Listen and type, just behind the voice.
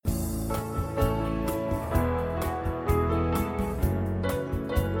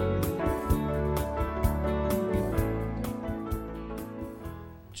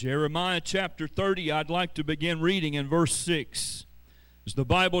Jeremiah chapter 30, I'd like to begin reading in verse 6. As the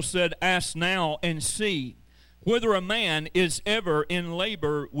Bible said, "Ask now and see whether a man is ever in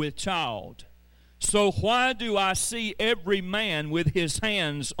labor with child. So why do I see every man with his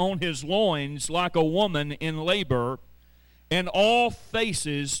hands on his loins like a woman in labor, and all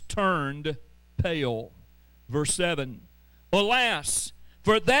faces turned pale?" Verse 7, "Alas,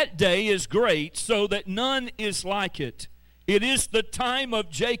 for that day is great, so that none is like it. It is the time of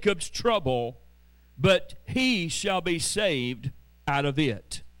Jacob's trouble, but he shall be saved out of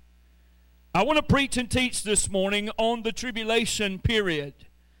it." I want to preach and teach this morning on the tribulation period.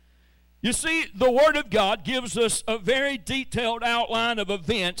 You see, the Word of God gives us a very detailed outline of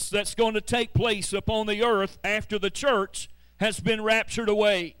events that's going to take place upon the earth after the church has been raptured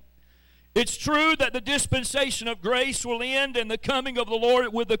away. It's true that the dispensation of grace will end in the coming of the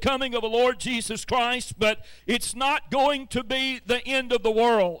Lord, with the coming of the Lord Jesus Christ, but it's not going to be the end of the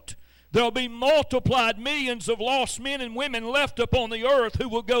world. There'll be multiplied millions of lost men and women left upon the earth who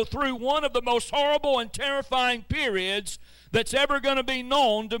will go through one of the most horrible and terrifying periods that's ever going to be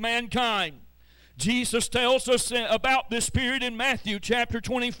known to mankind. Jesus tells us about this period in Matthew chapter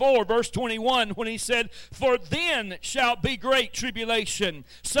 24, verse 21, when he said, "For then shall be great tribulation,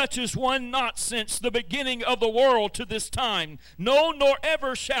 such as one not since the beginning of the world to this time, no, nor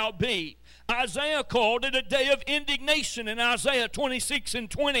ever shall be." Isaiah called it a day of indignation in Isaiah 26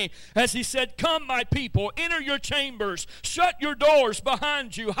 and 20, as he said, "Come, my people, enter your chambers, shut your doors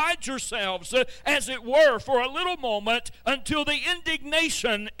behind you, hide yourselves, as it were, for a little moment, until the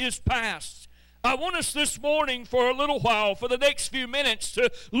indignation is past." I want us this morning for a little while, for the next few minutes,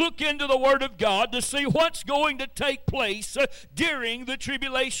 to look into the Word of God to see what's going to take place during the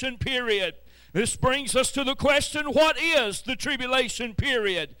tribulation period. This brings us to the question, what is the tribulation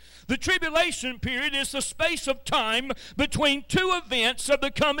period? The tribulation period is the space of time between two events of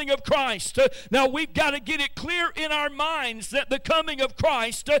the coming of Christ. Now, we've got to get it clear in our minds that the coming of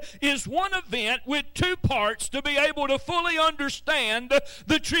Christ is one event with two parts to be able to fully understand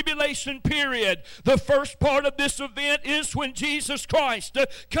the tribulation period. The first part of this event is when Jesus Christ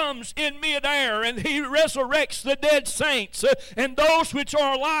comes in midair and he resurrects the dead saints, and those which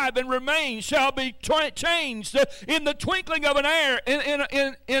are alive and remain shall be changed in the twinkling of an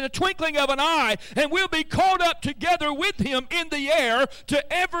in a twinkling of an eye, and we'll be caught up together with him in the air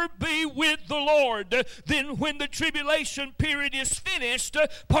to ever be with the Lord. Then when the tribulation period is finished,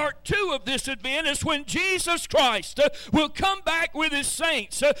 part two of this event is when Jesus Christ will come back with his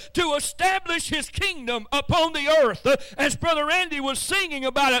saints to establish his kingdom upon the earth. As Brother Randy was singing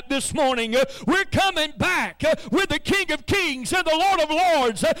about it this morning, we're coming back with the King of Kings and the Lord of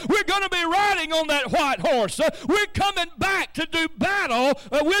Lords. We're going to be riding on that white horse. We're coming back to do battle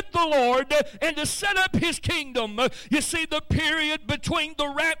with the Lord and to set up his kingdom. You see, the period between the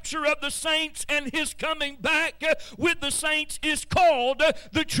rapture of the saints and his coming back with the saints is called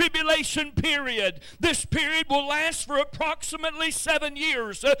the tribulation period. This period will last for approximately 7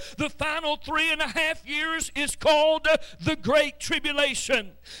 years. The final 3.5 years is called the Great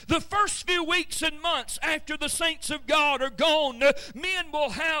Tribulation. The first few weeks and months after the saints of God are gone, men will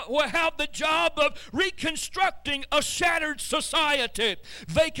have the job of reconstructing a shattered society.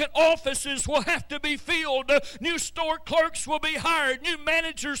 Vacant offices will have to be filled. New store clerks will be hired. New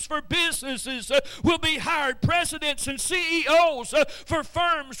managers for businesses will be hired. Presidents and CEOs for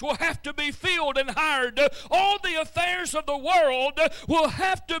firms will have to be filled and hired. All the affairs of the world will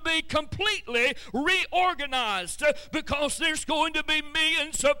have to be completely reorganized, because there's going to be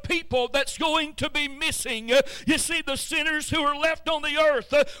millions of people that's going to be missing. You see, the sinners who are left on the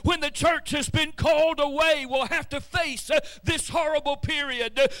earth when the church has been called away will have to face this horrible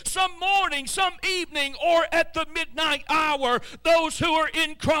period. Some morning, some evening, or at the midnight hour, those who are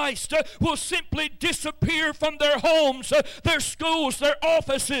in Christ will simply disappear from their homes, their schools, their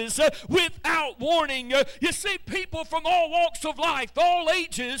offices without warning. You see, people from all walks of life, all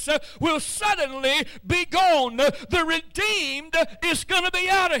ages, will suddenly be gone. The redeemed is going to be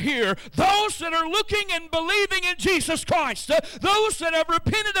out of here. Those that are looking and believing in Jesus Christ, those that have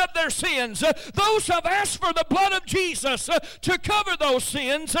repented of their sins, those who have asked for the blood of Jesus to cover those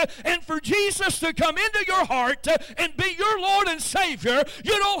sins, and for Jesus to come into your heart and be your Lord and Savior,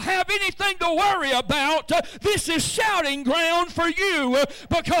 you don't have anything to worry about. This is shouting ground for you,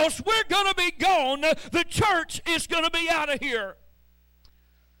 because we're going to be gone. The church is going to be out of here.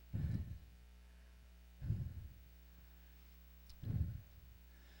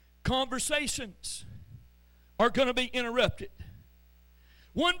 Conversations are going to be interrupted.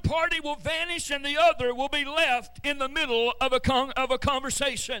 One party will vanish and the other will be left in the middle of a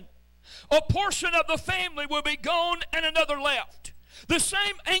conversation. A portion of the family will be gone and another left. The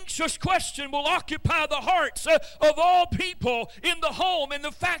same anxious question will occupy the hearts of all people in the home, in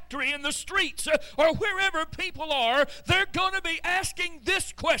the factory, in the streets, or wherever people are. They're going to be asking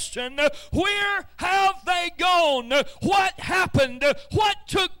this question: where have they gone? What happened? What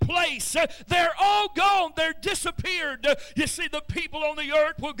took place? They're all gone. They're disappeared. You see, the people on the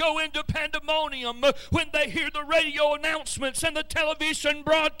earth will go into pandemonium when they hear the radio announcements and the television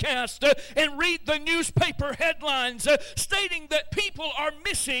broadcast and read the newspaper headlines stating that people are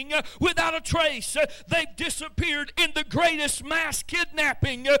missing without a trace. They've disappeared in the greatest mass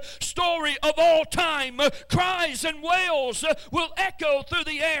kidnapping story of all time. Cries and wails will echo through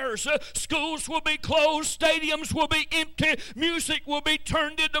the airs. Schools will be closed. Stadiums will be empty. Music will be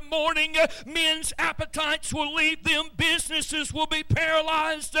turned into mourning. Men's appetites will leave them. Businesses will be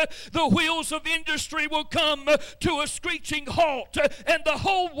paralyzed. The wheels of industry will come to a screeching halt, and the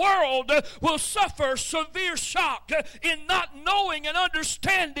whole world will suffer severe shock in not knowing and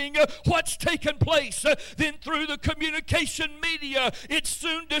understanding what's taken place. Then through the communication media, it's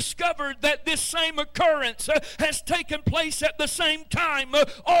soon discovered that this same occurrence has taken place at the same time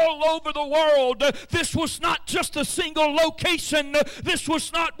all over the world. This was not just a single location. This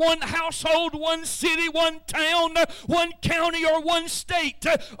was not one household, one city, one town, one county, or one state.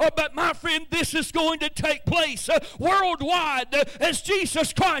 But my friend, this is going to take place worldwide as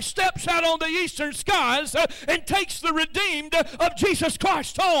Jesus Christ steps out on the eastern skies and takes the redeemed of Jesus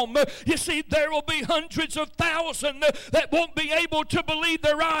Christ home. You see, there will be hundreds of thousands that won't be able to believe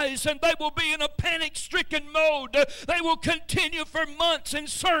their eyes, and they will be in a panic-stricken mode. They will continue for months in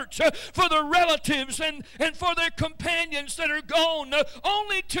search for their relatives and for their companions that are gone,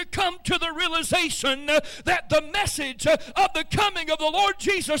 only to come to the realization that the message of the coming of the Lord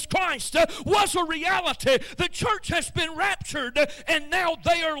Jesus Christ was a reality. The church has been raptured, and now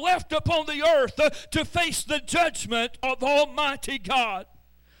they are left upon the earth to face the judgment of Almighty God.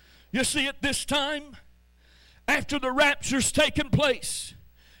 You see, at this time, after the rapture's taken place,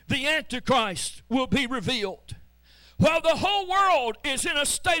 the Antichrist will be revealed. While the whole world is in a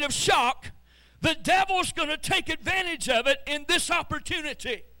state of shock, the devil's going to take advantage of it in this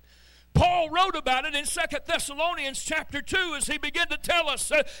opportunity. Paul wrote about it in 2 Thessalonians chapter 2 as he began to tell us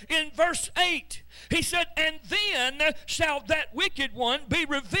in verse 8. He said, "And then shall that wicked one be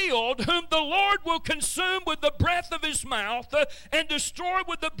revealed, whom the Lord will consume with the breath of his mouth and destroy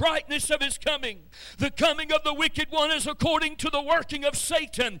with the brightness of his coming." The coming of the wicked one is according to the working of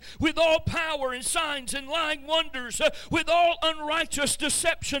Satan, with all power and signs and lying wonders, with all unrighteous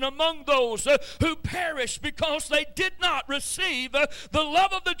deception among those who perish because they did not receive the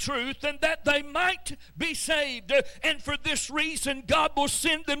love of the truth, and that they might be saved. And for this reason God will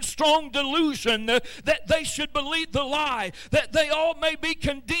send them strong delusion, that they should believe the lie, that they all may be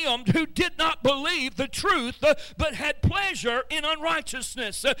condemned who did not believe the truth, but had pleasure in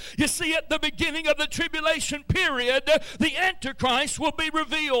unrighteousness. You see, at the beginning of the tribulation period, the Antichrist will be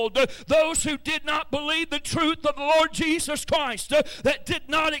revealed. Those who did not believe the truth of the Lord Jesus Christ, that did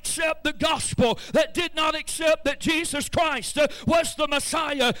not accept the gospel, that did not accept that Jesus Christ was the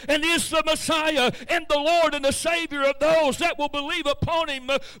Messiah and is the Messiah and the Lord and the Savior of those that will believe upon him,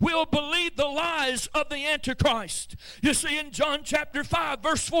 will believe the lies of the Antichrist. You see, in John chapter 5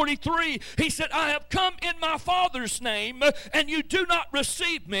 verse 43, he said, "I have come in my Father's name, and you do not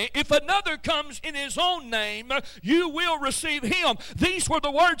receive me. If another comes in his own name, you will receive him." These were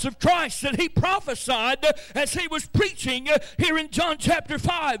the words of Christ that he prophesied as he was preaching here in John chapter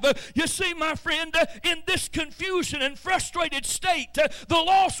 5. You see, my friend, in this confusion and frustrated state, the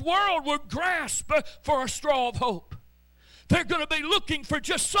lost world will grasp for a straw of hope. They're going to be looking for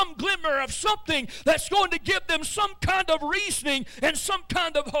just some glimmer of something that's going to give them some kind of reasoning and some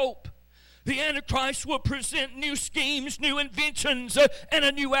kind of hope. The Antichrist will present new schemes, new inventions, and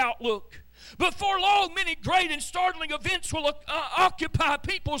a new outlook. Before long, many great and startling events will occupy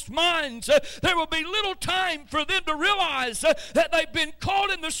people's minds. There will be little time for them to realize that they've been caught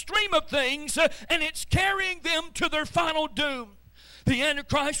in the stream of things, and it's carrying them to their final doom. The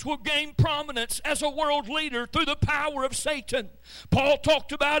Antichrist will gain prominence as a world leader through the power of Satan. Paul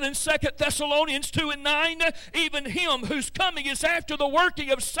talked about in 2 Thessalonians 2 and 9, even him whose coming is after the working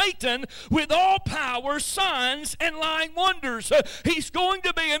of Satan with all power, signs, and lying wonders. He's going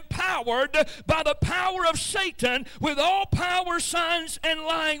to be empowered by the power of Satan with all power, signs, and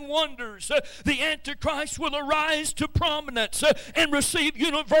lying wonders. The Antichrist will arise to prominence and receive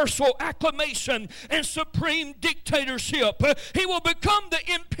universal acclamation and supreme dictatorship. He will become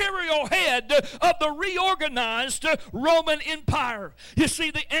the imperial head of the reorganized Roman Empire. You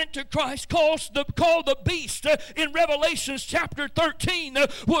see, the Antichrist called the beast in Revelation chapter 13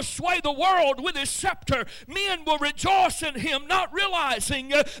 will sway the world with his scepter. Men will rejoice in him, not realizing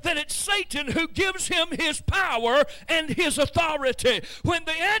that it's Satan who gives him his power and his authority. When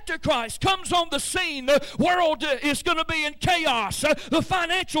the Antichrist comes on the scene, the world is going to be in chaos. The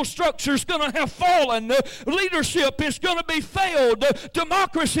financial structure is going to have fallen. Leadership is going to be failed.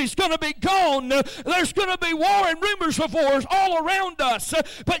 Democracy is going to be gone. There's going to be war and rumors of wars all around us.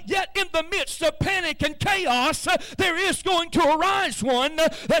 But yet in the midst of panic and chaos, there is going to arise one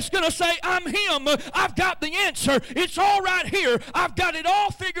that's going to say, I'm him. I've got the answer. It's all right here. I've got it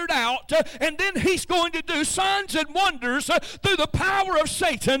all figured out. And then he's going to do signs and wonders through the power of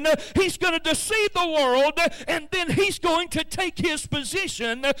Satan. He's going to deceive the world, and then he's going to take his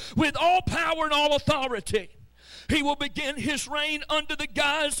position with all power and all authority. He will begin his reign under the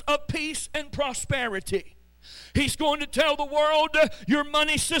guise of peace and prosperity. He's going to tell the world, your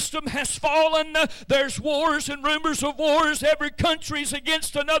money system has fallen. There's wars and rumors of wars. Every country's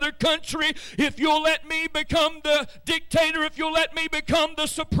against another country. If you'll let me become the dictator, if you'll let me become the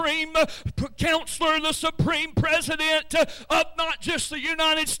supreme counselor, the supreme president of not just the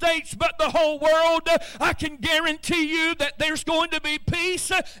United States, but the whole world, I can guarantee you that there's going to be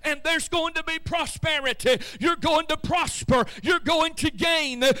peace and there's going to be prosperity. You're going to prosper. You're going to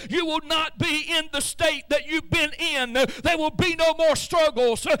gain. You will not be in the state that you've been in. There will be no more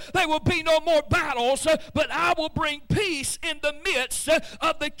struggles. There will be no more battles. But I will bring peace in the midst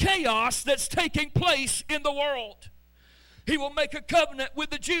of the chaos that's taking place in the world. He will make a covenant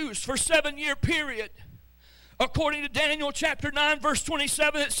with the Jews for a 7-year period. According to Daniel chapter 9 verse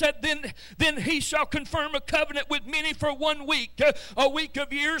 27, it said, then he shall confirm a covenant with many for 1 week, a week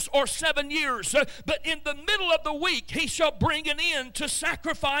of years or 7 years. But in the middle of the week he shall bring an end to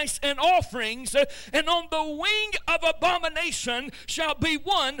sacrifice and offerings, and on the wing of abomination shall be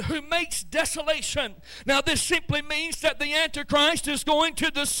one who makes desolation. Now this simply means that the Antichrist is going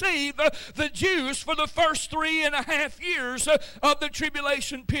to deceive the Jews for the first 3.5 years of the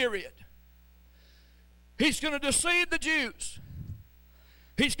tribulation period. He's going to deceive the Jews.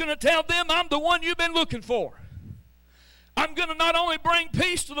 He's going to tell them, I'm the one you've been looking for. I'm going to not only bring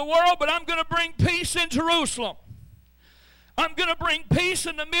peace to the world, but I'm going to bring peace in Jerusalem. I'm going to bring peace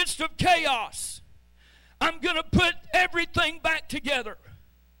in the midst of chaos. I'm going to put everything back together.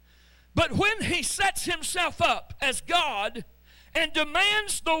 But when he sets himself up as God and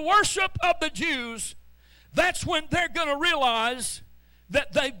demands the worship of the Jews, that's when they're going to realize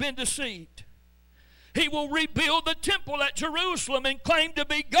that they've been deceived. He will rebuild the temple at Jerusalem and claim to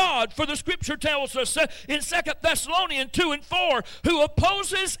be God. For the scripture tells us in 2 Thessalonians 2 and 4, who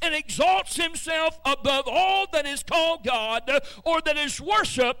opposes and exalts himself above all that is called God or that is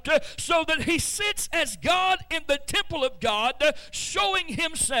worshipped, so that he sits as God in the temple of God, showing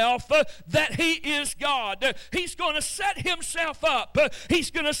himself that he is God. He's going to set himself up.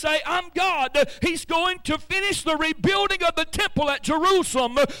 He's going to say, I'm God. He's going to finish the rebuilding of the temple at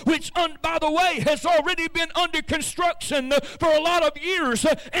Jerusalem, which, by the way, has already been under construction for a lot of years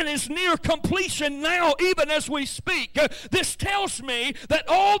and is near completion now, even as we speak. This tells me that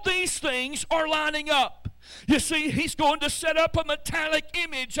all these things are lining up. You see, he's going to set up a metallic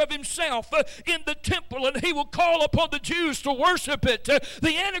image of himself in the temple, and he will call upon the Jews to worship it.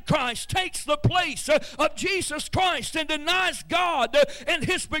 The Antichrist takes the place of Jesus Christ and denies God and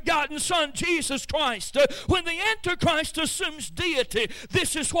his begotten Son, Jesus Christ. When the Antichrist assumes deity,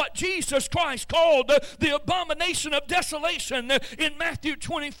 this is what Jesus Christ called the abomination of desolation in Matthew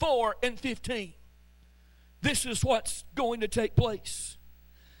 24 and 15. This is what's going to take place.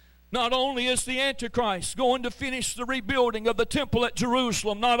 Not only is the Antichrist going to finish the rebuilding of the temple at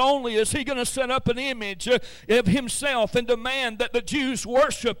Jerusalem, not only is he going to set up an image of himself and demand that the Jews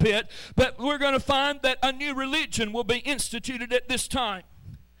worship it, but we're going to find that a new religion will be instituted at this time.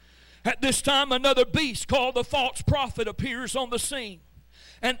 At this time, another beast called the false prophet appears on the scene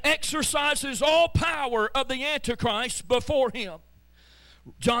and exercises all power of the Antichrist before him.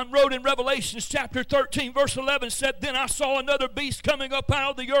 John wrote in Revelation chapter 13 verse 11, said, then I saw another beast coming up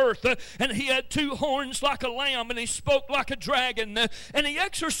out of the earth, and he had 2 horns like a lamb, and he spoke like a dragon, and he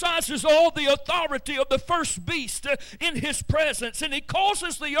exercises all the authority of the first beast in his presence, and he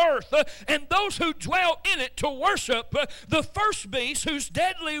causes the earth and those who dwell in it to worship the first beast whose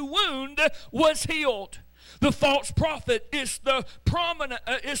deadly wound was healed. The false prophet is the proponent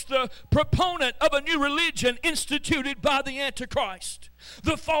of a new religion instituted by the Antichrist.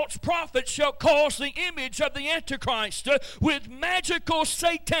 The false prophet shall cause the image of the Antichrist with magical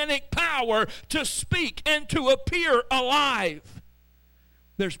satanic power to speak and to appear alive.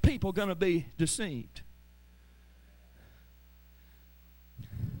 there's people going to be deceived.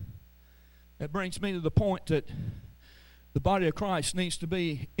 That brings me to the point that the body of Christ needs to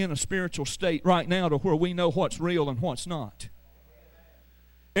be in a spiritual state right now to where we know what's real and what's not.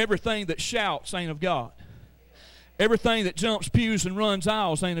 Everything that shouts ain't of God. Everything that jumps pews and runs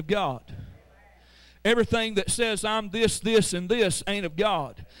aisles ain't of God. Everything that says I'm this, this, and this ain't of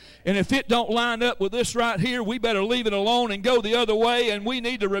God. And if it don't line up with this right here, we better leave it alone and go the other way, and we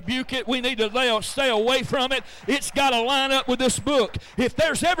need to rebuke it. We need to stay away from it. It's got to line up with this book. If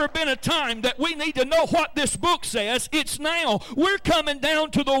there's ever been a time that we need to know what this book says, it's now. We're coming down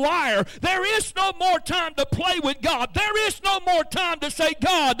to the wire. There is no more time to play with God. There is no more time to say,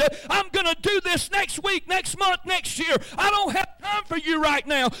 God, I'm going to do this next week, next month, next year. I don't have time for you right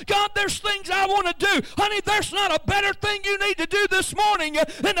now. God, there's things I want to do. Honey, there's not a better thing you need to do this morning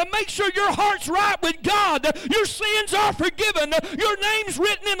than to make sure your heart's right with God. Your sins are forgiven. Your name's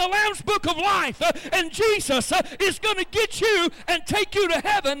written in the Lamb's Book of Life. And Jesus is going to get you and take you to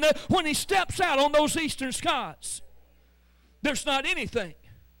heaven when He steps out on those eastern skies. There's not anything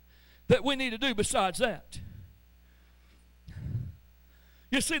that we need to do besides that.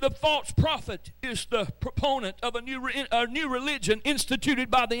 You see, the false prophet is the proponent of a new religion instituted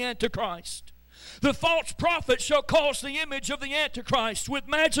by the Antichrist. The false prophet shall cause the image of the Antichrist with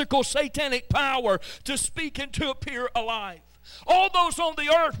magical satanic power to speak and to appear alive. All those on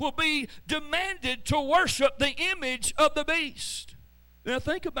the earth will be demanded to worship the image of the beast. Now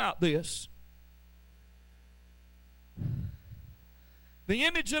think about this. The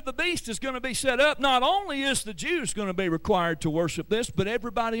image of the beast is going to be set up. Not only is the Jews going to be required to worship this, but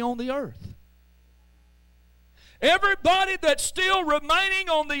everybody on the earth. Everybody that's still remaining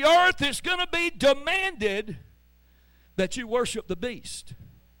on the earth is going to be demanded that you worship the beast.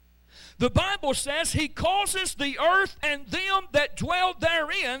 The Bible says He causes the earth and them that dwell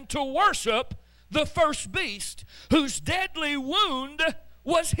therein to worship the first beast, whose deadly wound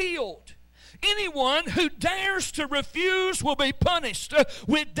was healed. Anyone who dares to refuse will be punished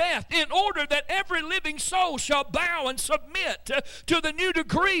with death, in order that every living soul shall bow and submit to the new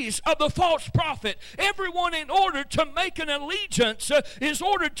decrees of the false prophet. Everyone in order to make an allegiance is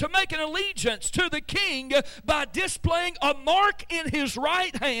ordered to make an allegiance to the king by displaying a mark in his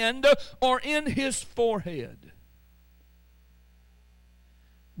right hand or in his forehead.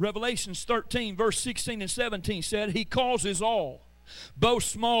 Revelations 13 verse 16 and 17 said, He causes all, both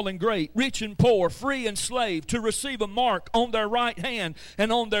small and great, rich and poor, free and slave, to receive a mark on their right hand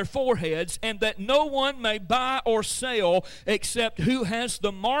and on their foreheads, and that no one may buy or sell except who has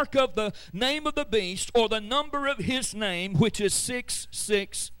the mark of the name of the beast or the number of his name, which is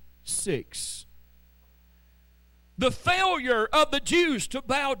 666. The failure of the Jews to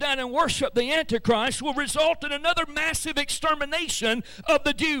bow down and worship the Antichrist will result in another massive extermination of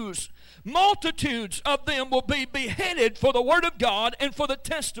the Jews. Multitudes of them will be beheaded for the Word of God and for the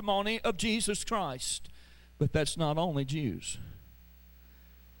testimony of Jesus Christ. But that's not only Jews.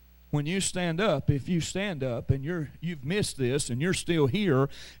 When you stand up, if you stand up and you've missed this and you're still here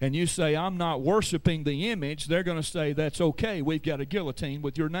and you say, I'm not worshiping the image, they're going to say, that's okay. We've got a guillotine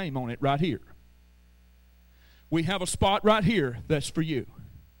with your name on it right here. We have a spot right here that's for you.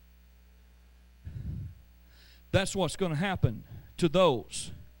 That's what's going to happen to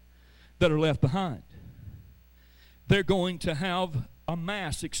those that are left behind. They're going to have a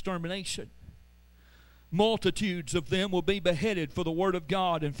mass extermination. Multitudes of them will be beheaded for the Word of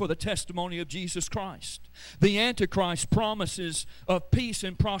God and for the testimony of Jesus Christ. The Antichrist promises of peace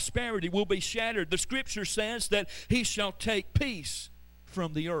and prosperity will be shattered. The Scripture says that He shall take peace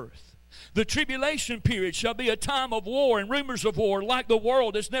from the earth. The tribulation period shall be a time of war and rumors of war like the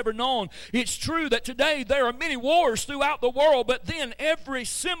world has never known. It's true that today there are many wars throughout the world, but then every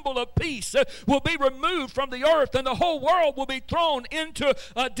symbol of peace will be removed from the earth and the whole world will be thrown into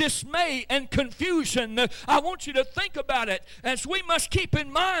dismay and confusion. I want you to think about it, as we must keep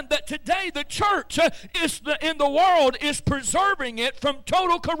in mind that today the church in the world is preserving it from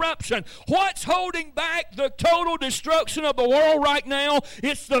total corruption. What's holding back the total destruction of the world right now?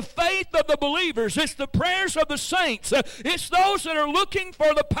 It's the faith of the believers. It's the prayers of the saints. It's those that are looking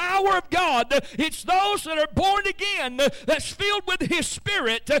for the power of God. It's those that are born again, that's filled with His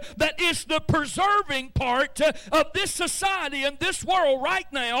Spirit, that is the preserving part of this society and this world right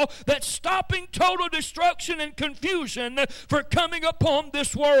now, that's stopping total destruction and confusion for coming upon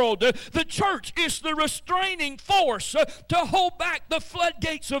this world. The church is the restraining force to hold back the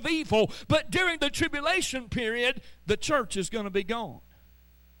floodgates of evil. But during the tribulation period, the church is going to be gone.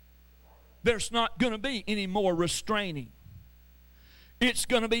 There's not going to be any more restraining. It's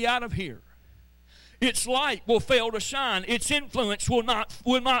going to be out of here. Its light will fail to shine. Its influence will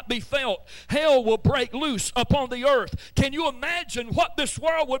not be felt. Hell will break loose upon the earth. Can you imagine what this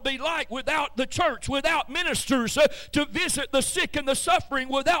world would be like without the church, without ministers to visit the sick and the suffering,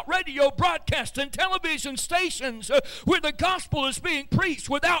 without radio broadcasts and television stations where the gospel is being preached,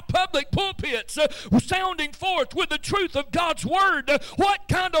 without public pulpits sounding forth with the truth of God's word? What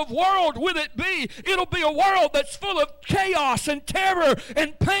kind of world will it be? It'll be a world that's full of chaos and terror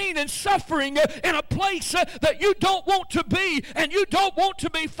and pain and suffering, in a place that you don't want to be, and you don't want to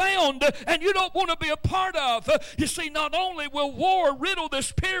be found, and you don't want to be a part of. You see, not only will war riddle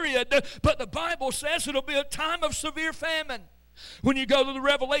this period, but the Bible says it'll be a time of severe famine. When you go to the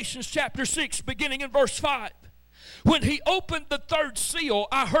Revelations chapter 6, beginning in verse 5, when he opened the third seal,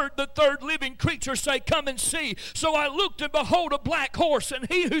 I heard the third living creature say, "Come and see." So I looked, and behold, a black horse,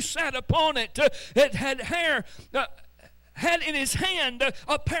 and he who sat upon it, it had hair, had in his hand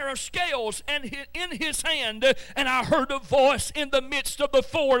a pair of scales, and in his hand, and I heard a voice in the midst of the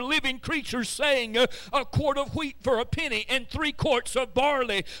four living creatures saying, "A quart of wheat for a penny, and 3 quarts of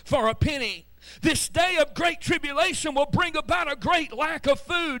barley for a penny." This day of great tribulation will bring about a great lack of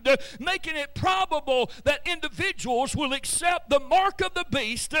food, making it probable that individuals will accept the mark of the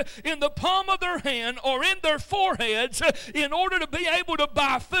beast in the palm of their hand or in their foreheads in order to be able to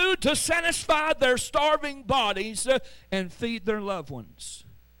buy food to satisfy their starving bodies and feed their loved ones.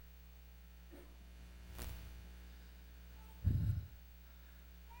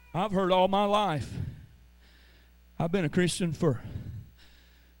 I've heard all my life. I've been a Christian for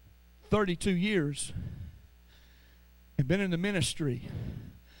 32 years and been in the ministry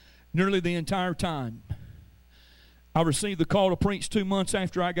nearly the entire time. I received the call to preach 2 months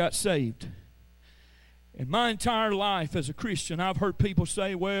after I got saved. In my entire life as a Christian, I've heard people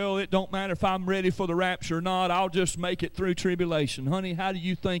say, "Well, it don't matter if I'm ready for the rapture or not, I'll just make it through tribulation." Honey, how do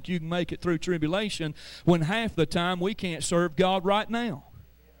you think you can make it through tribulation when half the time we can't serve God right now?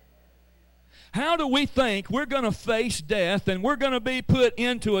 How do we think we're going to face death and we're going to be put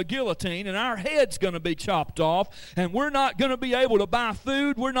into a guillotine and our head's going to be chopped off and we're not going to be able to buy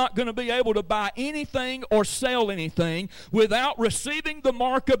food, we're not going to be able to buy anything or sell anything without receiving the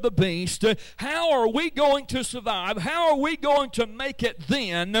mark of the beast? How are we going to survive? How are we going to make it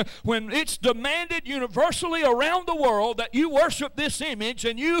then when it's demanded universally around the world that you worship this image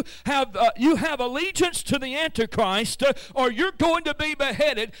and you have allegiance to the Antichrist or you're going to be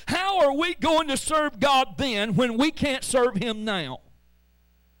beheaded? How are we going to serve God then when we can't serve Him now?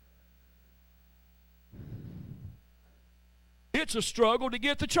 It's a struggle to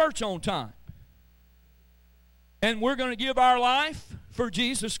get the church on time. And we're going to give our life for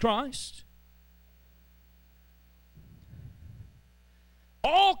Jesus Christ.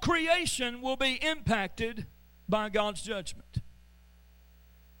 All creation will be impacted by God's judgment.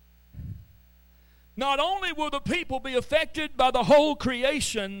 Not only will the people be affected, by the whole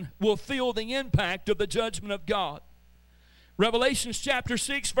creation will feel the impact of the judgment of God. Revelation chapter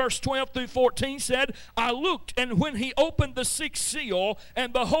 6 verse 12 through 14 said, "I looked, and when he opened the 6th seal,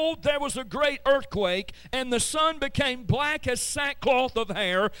 and behold, there was a great earthquake, and the sun became black as sackcloth of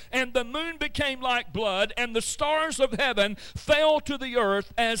hair, and the moon became like blood, and the stars of heaven fell to the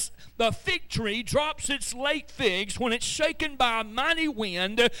earth as the fig tree drops its late figs when it's shaken by a mighty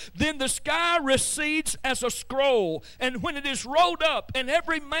wind. Then the sky recedes as a scroll, and when it is rolled up, and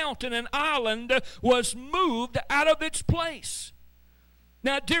every mountain and island was moved out of its place.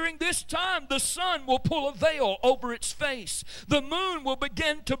 Now during this time the sun will pull a veil over its face. The moon will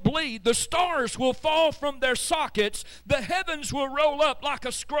begin to bleed. The stars will fall from their sockets. The heavens will roll up like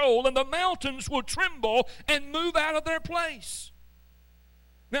a scroll, and the mountains will tremble and move out of their place."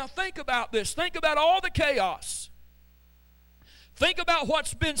 Now think about this. Think about all the chaos. Think about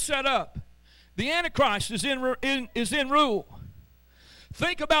what's been set up. The Antichrist is in rule.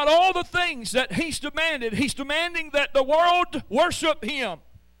 Think about all the things that he's demanded. He's demanding that the world worship him.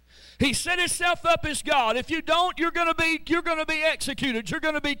 He set himself up as God. If you don't, you're going to be executed. You're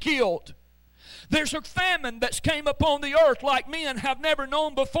going to be killed. There's a famine that's came upon the earth like men have never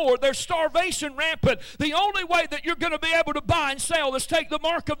known before. There's starvation rampant. The only way that you're going to be able to buy and sell is take the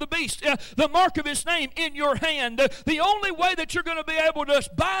mark of the beast, the mark of his name in your hand. The only way that you're going to be able to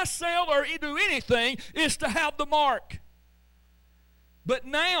buy, sell, or do anything is to have the mark. But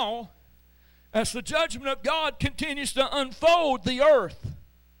now, as the judgment of God continues to unfold, the earth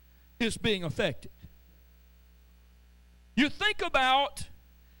is being affected. You think about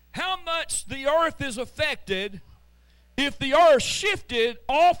how much the earth is affected if the earth shifted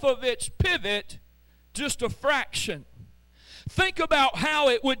off of its pivot just a fraction. Think about how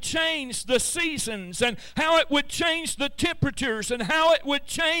it would change the seasons, and how it would change the temperatures, and how it would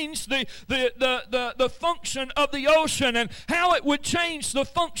change the function of the ocean, and how it would change the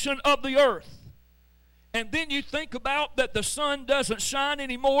function of the earth. And then you think about that the sun doesn't shine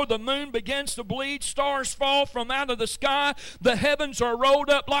anymore, the moon begins to bleed, stars fall from out of the sky, the heavens are rolled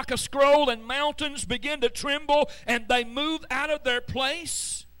up like a scroll, and mountains begin to tremble, and they move out of their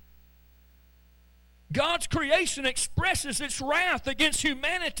place. God's creation expresses its wrath against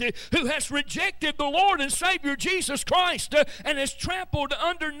humanity who has rejected the Lord and Savior Jesus Christ and has trampled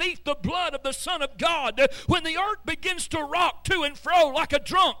underneath the blood of the Son of God. When the earth begins to rock to and fro like a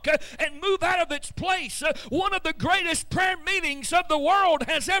drunk and move out of its place, one of the greatest prayer meetings of the world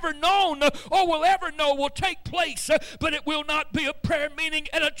has ever known or will ever know will take place, but it will not be a prayer meeting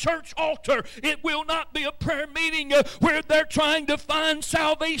at a church altar. It will not be a prayer meeting where they're trying to find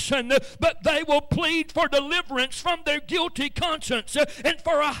salvation, but they will plead for deliverance from their guilty conscience and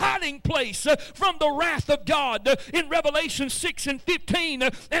for a hiding place from the wrath of God. In Revelation 6 and 15,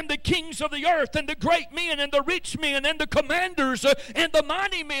 and the kings of the earth and the great men and the rich men and the commanders and the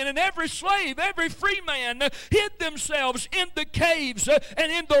mighty men and every slave, every free man hid themselves in the caves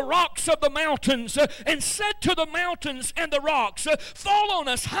and in the rocks of the mountains and said to the mountains and the rocks, fall on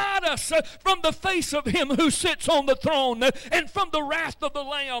us, hide us from the face of him who sits on the throne and from the wrath of the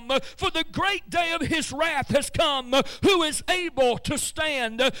Lamb, for the great day of his wrath has come. Who is able to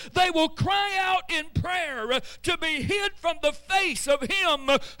stand? They will cry out in prayer to be hid from the face of him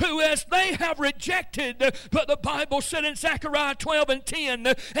who as they have rejected. But the Bible said in Zechariah 12 and 10,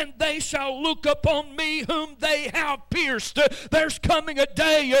 and they shall look upon me whom they have pierced. There's coming a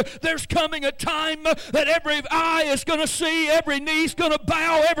day, there's coming a time that every eye is going to see, every knee is going to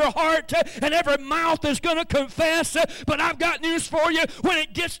bow, every heart and every mouth is going to confess. But I've got news for you. When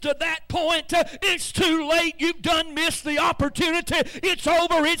it gets to that point, it's too late. You've done missed the opportunity. It's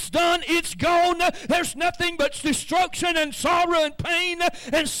over. It's done. It's gone. There's nothing but destruction and sorrow and pain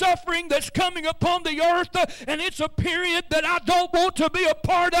and suffering that's coming upon the earth. And it's a period that I don't want to be a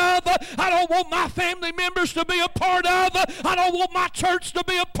part of. I don't want my family members to be a part of. I don't want my church to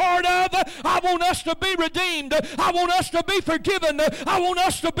be a part of. I want us to be redeemed. I want us to be forgiven. I want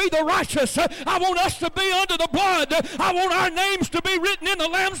us to be the righteous. I want us to be under the blood. I want our names to be written in the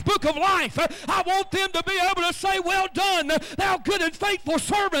Lamb's book of life. I want them to be able to say, well done, thou good and faithful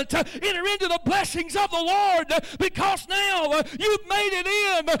servant. Enter into the blessings of the Lord, because now you've made it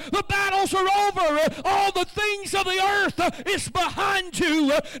in. The battles are over. All the things of the earth is behind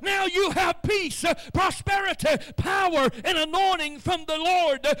you. Now you have peace, prosperity, power, and anointing from the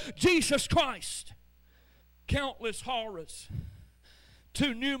Lord Jesus Christ. Countless horrors,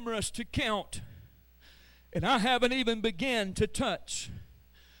 too numerous to count. And I haven't even begun to touch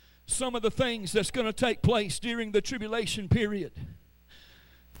some of the things that's going to take place during the tribulation period.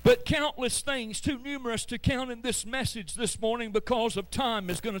 But countless things, too numerous to count in this message this morning because of time,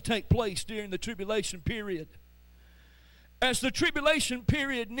 is going to take place during the tribulation period. As the tribulation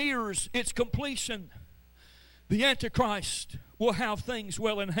period nears its completion, the Antichrist will have things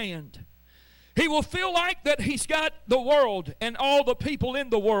well in hand. He will feel like that he's got the world and all the people in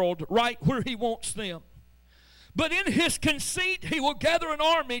the world right where he wants them. But in his conceit, he will gather an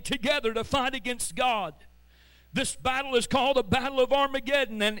army together to fight against God. This battle is called the Battle of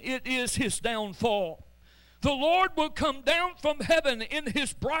Armageddon, and it is his downfall. The Lord will come down from heaven in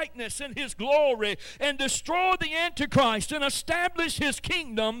his brightness and his glory and destroy the Antichrist and establish his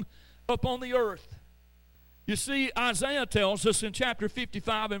kingdom upon the earth. You see, Isaiah tells us in chapter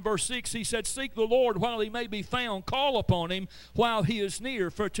 55 and verse 6, he said, seek the Lord while he may be found, call upon him while he is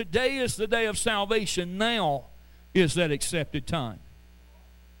near. For today is the day of salvation, now is that accepted time.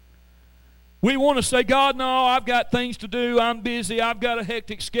 We want to say, God, no, I've got things to do. I'm busy. I've got a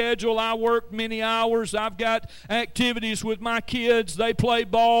hectic schedule. I work many hours. I've got activities with my kids. They play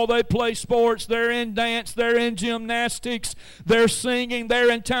ball. They play sports. They're in dance. They're in gymnastics. They're singing. They're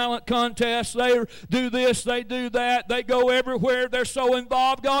in talent contests. They do this. They do that. They go everywhere. They're so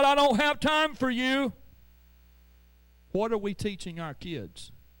involved. God, I don't have time for you. What are we teaching our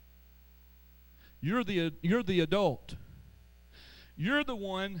kids? You're the adult. You're the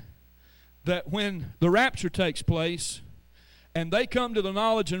one that when the rapture takes place and they come to the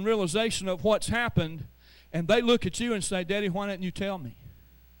knowledge and realization of what's happened, and they look at you and say, Daddy, why didn't you tell me?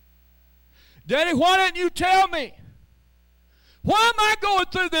 Daddy, why didn't you tell me? Why am I going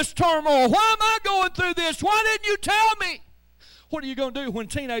through this turmoil? Why am I going through this? Why didn't you tell me? What are you going to do when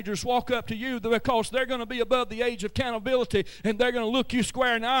teenagers walk up to you, because they're going to be above the age of accountability, and they're going to look you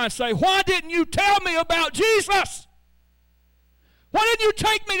square in the eye and say, why didn't you tell me about Jesus? Why didn't you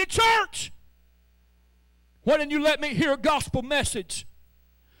take me to church? Why didn't you let me hear a gospel message?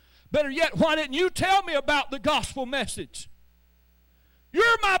 Better yet, why didn't you tell me about the gospel message?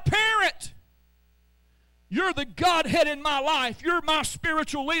 You're my parent. You're the Godhead in my life. You're my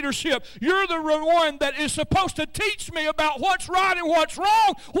spiritual leadership. You're the one that is supposed to teach me about what's right and what's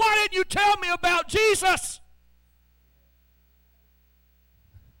wrong. Why didn't you tell me about Jesus?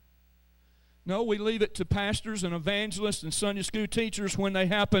 No, we leave it to pastors and evangelists and Sunday school teachers when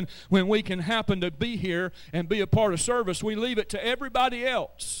we can happen to be here and be a part of service. We leave it to everybody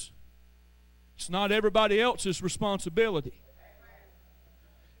else. It's not everybody else's responsibility.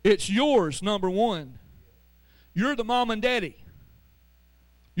 It's yours, number one. You're the mom and daddy.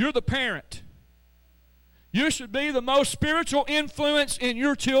 You're the parent. You should be the most spiritual influence in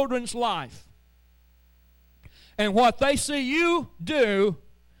your children's life. And what they see you do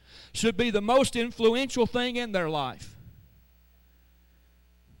should be the most influential thing in their life.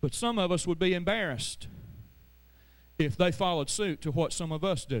 But some of us would be embarrassed if they followed suit to what some of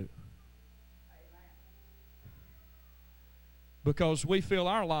us do. Because we fill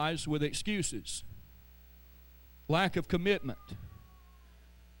our lives with excuses, lack of commitment,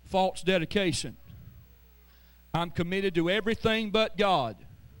 false dedication. I'm committed to everything but God.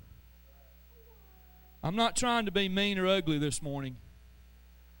 I'm not trying to be mean or ugly this morning,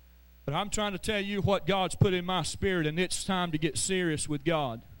 but I'm trying to tell you what God's put in my spirit, and it's time to get serious with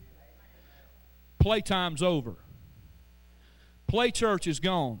God. Playtime's over. Play church is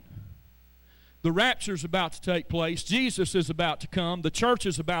gone. The rapture's about to take place. Jesus is about to come. The church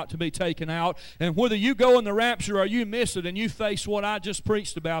is about to be taken out. And whether you go in the rapture or you miss it and you face what I just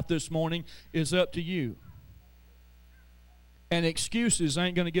preached about this morning is up to you. And excuses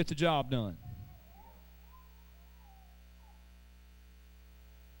ain't going to get the job done.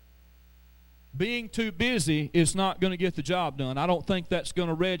 Being too busy is not going to get the job done. I don't think that's going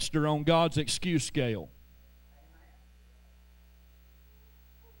to register on God's excuse scale.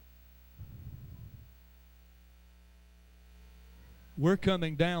 We're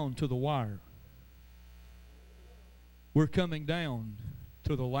coming down to the wire. We're coming down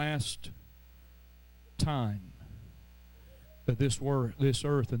to the last time that this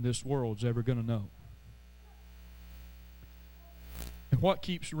earth and this world's ever going to know. And what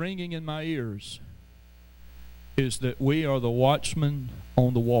keeps ringing in my ears is that we are the watchmen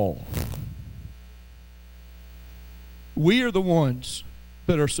on the wall. We are the ones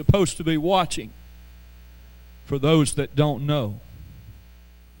that are supposed to be watching for those that don't know.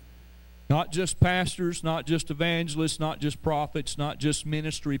 Not just pastors, not just evangelists, not just prophets, not just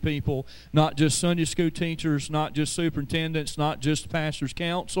ministry people, not just Sunday school teachers, not just superintendents, not just pastors'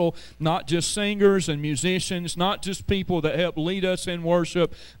 council, not just singers and musicians, not just people that help lead us in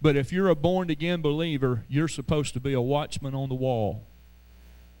worship, but if you're a born-again believer, you're supposed to be a watchman on the wall.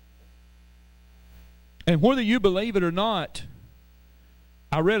 And whether you believe it or not,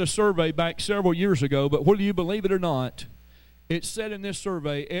 I read a survey back several years ago, but whether you believe it or not, it said in this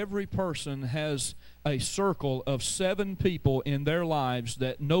survey, every person has a circle of 7 people in their lives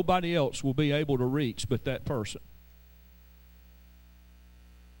that nobody else will be able to reach but that person.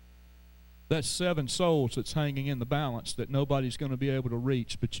 That's 7 souls that's hanging in the balance that nobody's going to be able to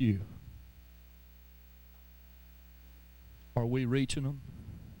reach but you. Are we reaching them?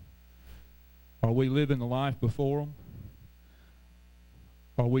 Are we living the life before them?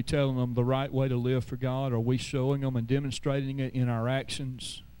 Are we telling them the right way to live for God? Are we showing them and demonstrating it in our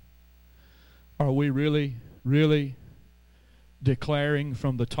actions? Are we really, really declaring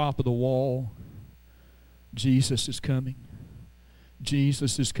from the top of the wall, Jesus is coming?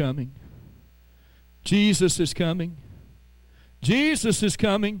 Jesus is coming. Jesus is coming. Jesus is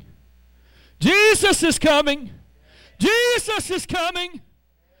coming. Jesus is coming. Jesus is coming.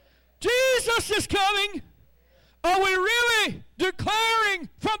 Jesus is coming. Are we really declaring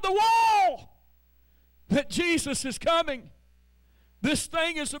from the wall that Jesus is coming? This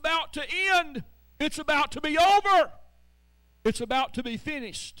thing is about to end. It's about to be over. It's about to be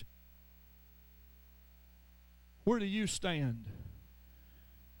finished. Where do you stand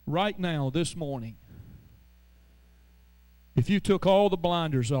right now, this morning? If you took all the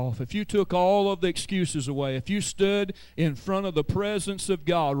blinders off, if you took all of the excuses away, if you stood in front of the presence of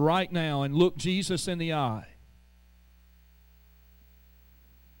God right now and looked Jesus in the eye,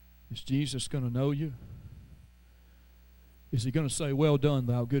 is Jesus going to know you? Is he going to say, well done,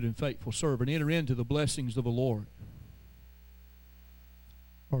 thou good and faithful servant, enter into the blessings of the Lord?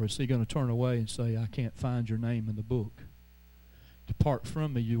 Or is he going to turn away and say, I can't find your name in the book. Depart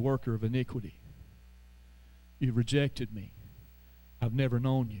from me, you worker of iniquity. You've rejected me. I've never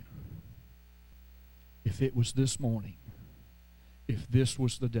known you. If it was this morning, if this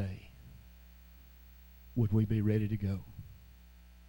was the day, would we be ready to go?